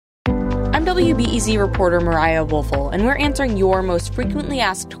I'm WBEZ reporter Mariah Woelfel, and we're answering your most frequently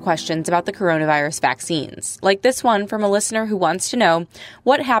asked questions about the coronavirus vaccines, like this one from a listener who wants to know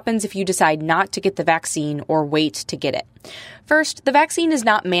what happens if you decide not to get the vaccine or wait to get it. First, the vaccine is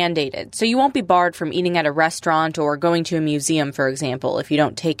not mandated, so you won't be barred from eating at a restaurant or going to a museum, for example, if you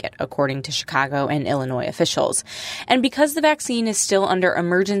don't take it, according to Chicago and Illinois officials. And because the vaccine is still under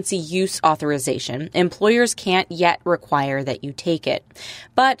emergency use authorization, employers can't yet require that you take it.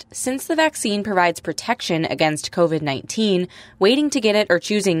 But since the vaccine provides protection against COVID-19, waiting to get it or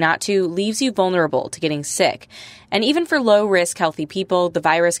choosing not to leaves you vulnerable to getting sick. And even for low-risk, healthy people, the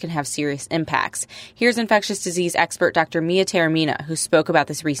virus can have serious impacts. Here's infectious disease expert Dr. Mia Taormina, who spoke about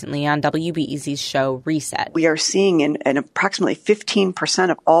this recently on WBEZ's show Reset. We are seeing in approximately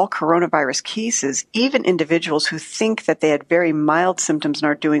 15% of all coronavirus cases, even individuals who think that they had very mild symptoms and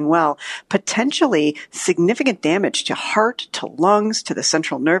are doing well, potentially significant damage to heart, to lungs, to the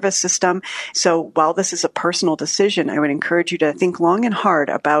central nervous system. So while this is a personal decision, I would encourage you to think long and hard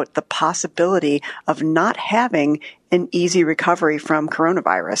about the possibility of not having an easy recovery from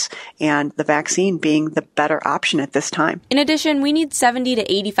coronavirus, and the vaccine being the better option at this time. In addition, we need 70 to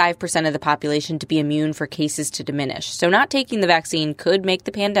 85% of the population to be immune for cases to diminish, so not taking the vaccine could make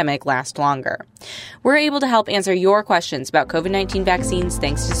the pandemic last longer. We're able to help answer your questions about COVID-19 vaccines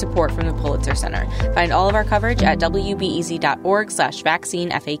thanks to support from the Pulitzer Center. Find all of our coverage at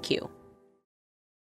wbez.org/vaccinefaq.